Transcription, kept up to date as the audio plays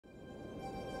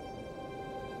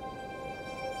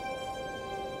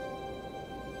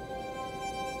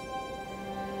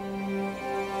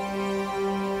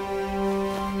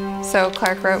So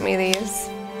Clark wrote me these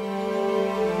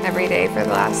every day for the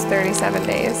last 37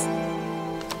 days.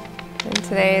 And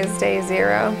today is day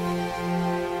 0.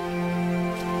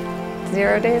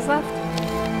 0 days left.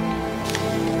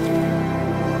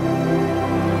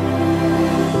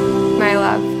 My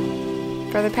love,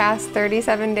 for the past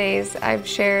 37 days, I've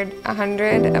shared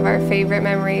 100 of our favorite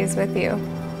memories with you.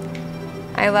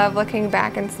 I love looking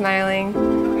back and smiling,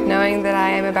 knowing that I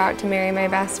am about to marry my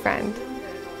best friend.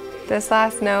 This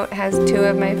last note has 2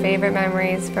 of my favorite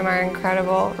memories from our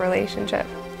incredible relationship.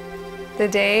 The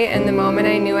day and the moment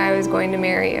I knew I was going to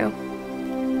marry you.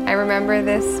 I remember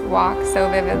this walk so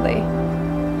vividly.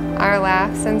 Our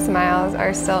laughs and smiles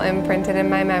are still imprinted in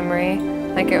my memory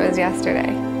like it was yesterday.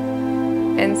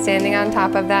 And standing on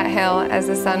top of that hill as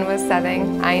the sun was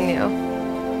setting, I knew.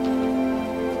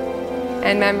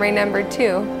 And memory number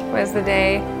 2 was the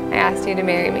day I asked you to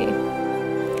marry me.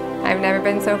 I've never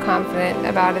been so confident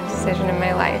about a decision in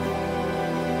my life.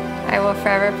 I will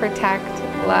forever protect,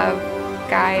 love,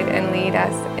 guide, and lead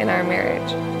us in our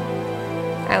marriage.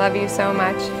 I love you so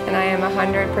much, and I am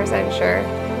 100% sure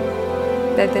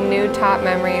that the new top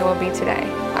memory will be today,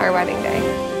 our wedding day.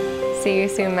 See you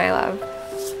soon, my love.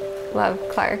 Love,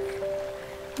 Clark.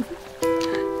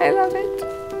 I love it.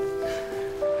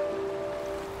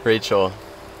 Rachel,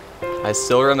 I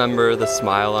still remember the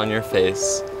smile on your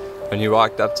face when you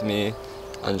walked up to me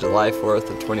on July 4th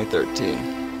of 2013.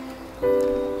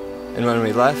 And when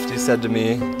we left, you said to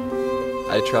me,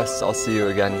 "I trust I'll see you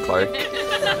again, Clark."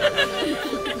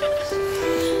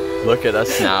 Look at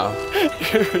us now.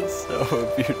 You're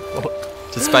so beautiful.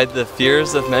 Despite the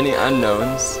fears of many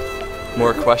unknowns,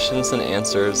 more questions than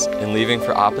answers, and leaving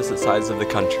for opposite sides of the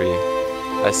country,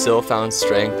 I still found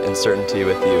strength and certainty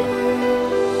with you.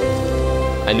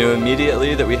 I knew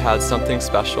immediately that we had something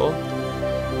special,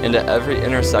 and at every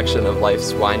intersection of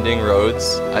life's winding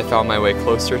roads, I found my way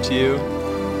closer to you,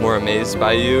 more amazed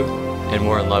by you, and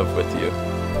more in love with you.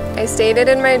 I stated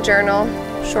in my journal,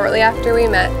 shortly after we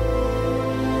met,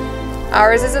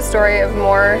 ours is a story of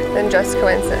more than just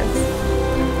coincidence,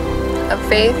 of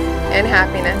faith and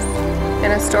happiness,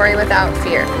 and a story without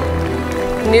fear.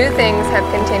 New things have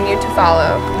continued to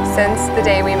follow since the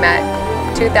day we met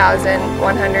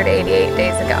 2,188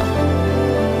 days ago.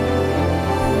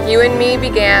 You and me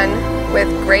began with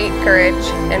great courage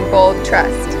and bold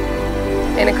trust.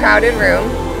 In a crowded room,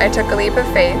 I took a leap of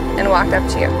faith and walked up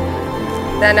to you.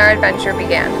 Then our adventure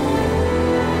began.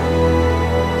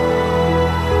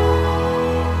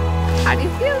 How do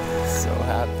you feel? So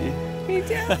happy. Me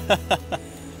too.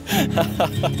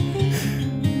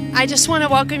 I just want to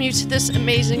welcome you to this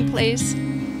amazing place.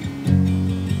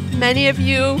 Many of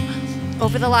you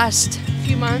over the last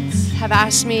few months have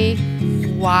asked me,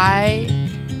 why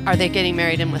are they getting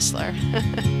married in Whistler?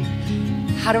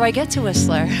 How do I get to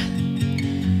Whistler?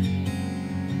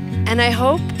 And I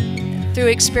hope through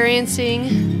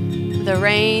experiencing the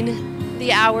rain,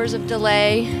 the hours of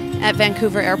delay at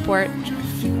Vancouver Airport,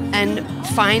 and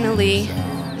finally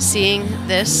seeing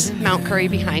this Mount Currie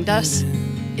behind us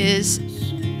is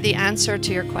the answer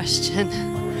to your question.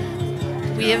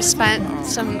 We have spent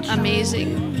some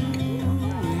amazing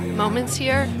moments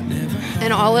here,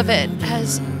 and all of it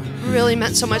has really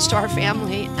meant so much to our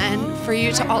family, and for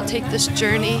you to all take this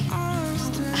journey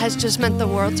has just meant the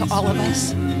world to all of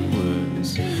us.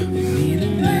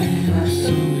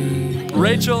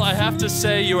 Rachel, I have to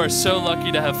say you are so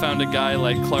lucky to have found a guy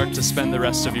like Clark to spend the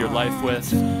rest of your life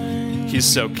with. He's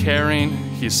so caring,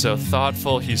 he's so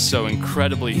thoughtful, he's so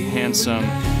incredibly handsome,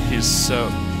 he's so...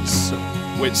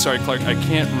 Wait, sorry, Clark, I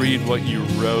can't read what you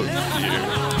wrote here.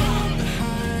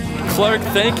 Clark,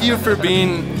 thank you for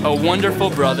being a wonderful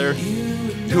brother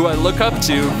who I look up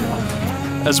to,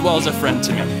 as well as a friend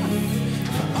to me.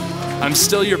 I'm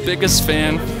still your biggest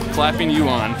fan, clapping you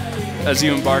on as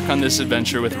you embark on this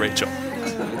adventure with Rachel.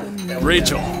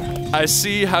 Rachel, I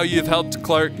see how you've helped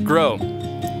Clark grow.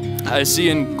 I see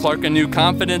in Clark a new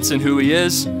confidence in who he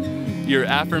is. Your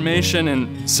affirmation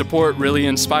and support really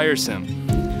inspires him.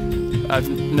 I've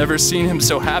never seen him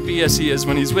so happy as he is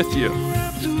when he's with you.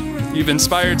 You've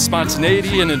inspired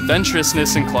spontaneity and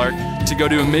adventurousness in Clark to go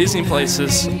to amazing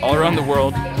places all around the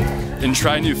world and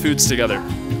try new foods together.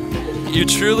 You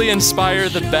truly inspire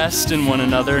the best in one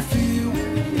another,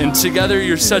 and together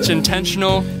you're such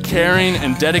intentional, caring,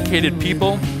 and dedicated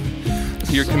people.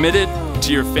 You're committed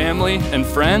to your family and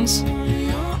friends,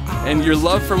 and your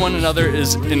love for one another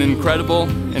is an incredible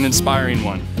and inspiring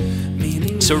one.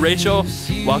 So Rachel,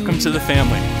 welcome to the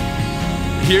family.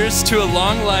 Here's to a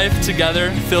long life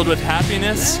together filled with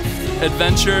happiness,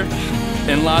 adventure,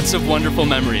 and lots of wonderful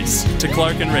memories. To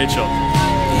Clark and Rachel.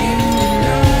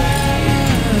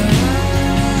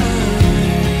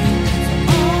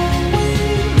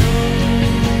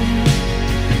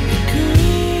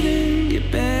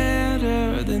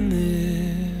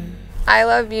 I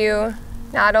love you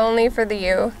not only for the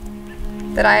you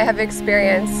that I have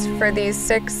experienced for these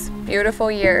 6 beautiful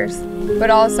years, but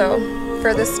also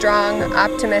for the strong,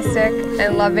 optimistic,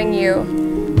 and loving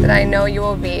you that I know you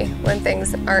will be when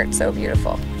things aren't so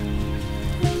beautiful.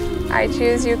 I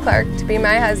choose you, Clark, to be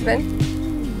my husband.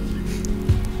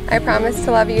 I promise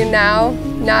to love you now,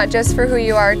 not just for who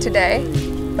you are today,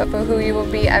 but for who you will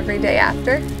be every day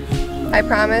after. I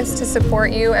promise to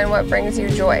support you and what brings you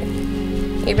joy,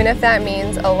 even if that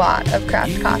means a lot of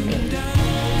craft coffee.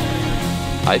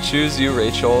 I choose you,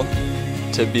 Rachel,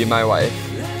 to be my wife.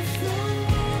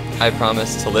 I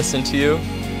promise to listen to you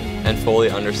and fully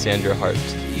understand your heart.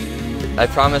 I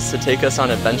promise to take us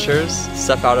on adventures,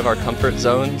 step out of our comfort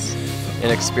zones,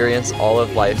 and experience all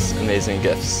of life's amazing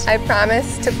gifts. I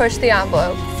promise to push the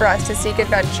envelope for us to seek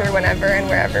adventure whenever and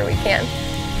wherever we can.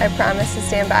 I promise to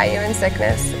stand by you in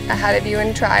sickness, ahead of you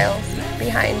in trials,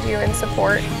 behind you in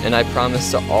support. And I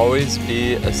promise to always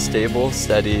be a stable,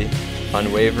 steady,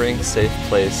 unwavering, safe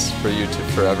place for you to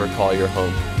forever call your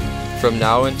home. From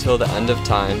now until the end of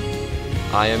time,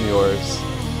 I am yours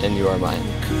and you are mine.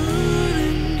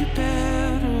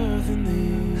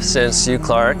 Since you,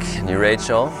 Clark, and you,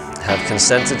 Rachel, have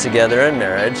consented together in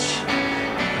marriage,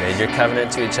 made your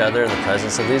covenant to each other in the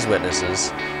presence of these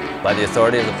witnesses, by the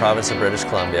authority of the province of British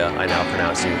Columbia, I now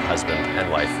pronounce you husband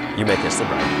and wife. You may kiss the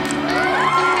bride.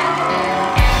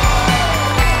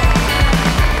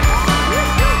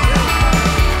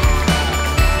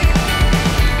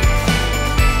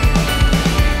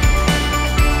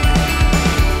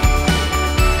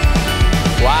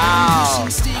 Wow!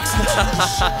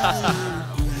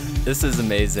 This is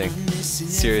amazing.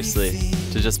 Seriously,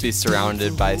 to just be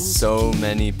surrounded by so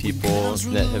many people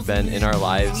that have been in our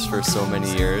lives for so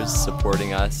many years,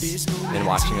 supporting us and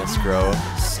watching us grow.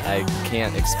 I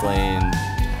can't explain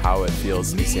how it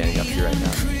feels to be standing up here right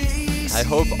now. I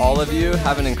hope all of you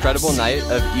have an incredible night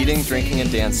of eating, drinking,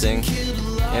 and dancing.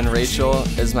 And Rachel,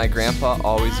 as my grandpa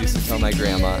always used to tell my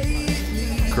grandma,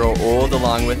 grow old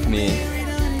along with me.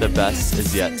 The best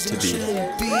is yet to be.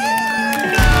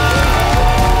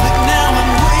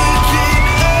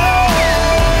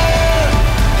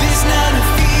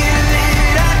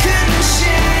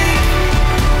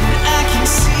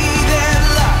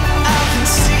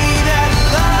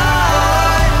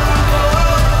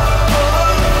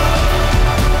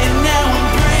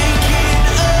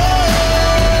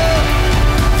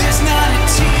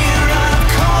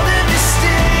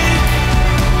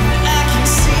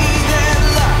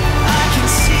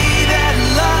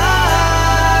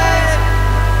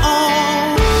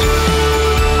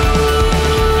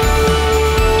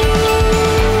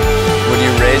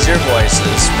 Raise your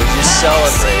voices, would you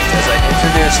celebrate as I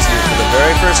introduce to you for the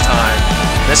very first time,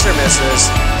 Mr. and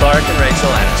Mrs. Clark and Rachel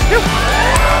Annett.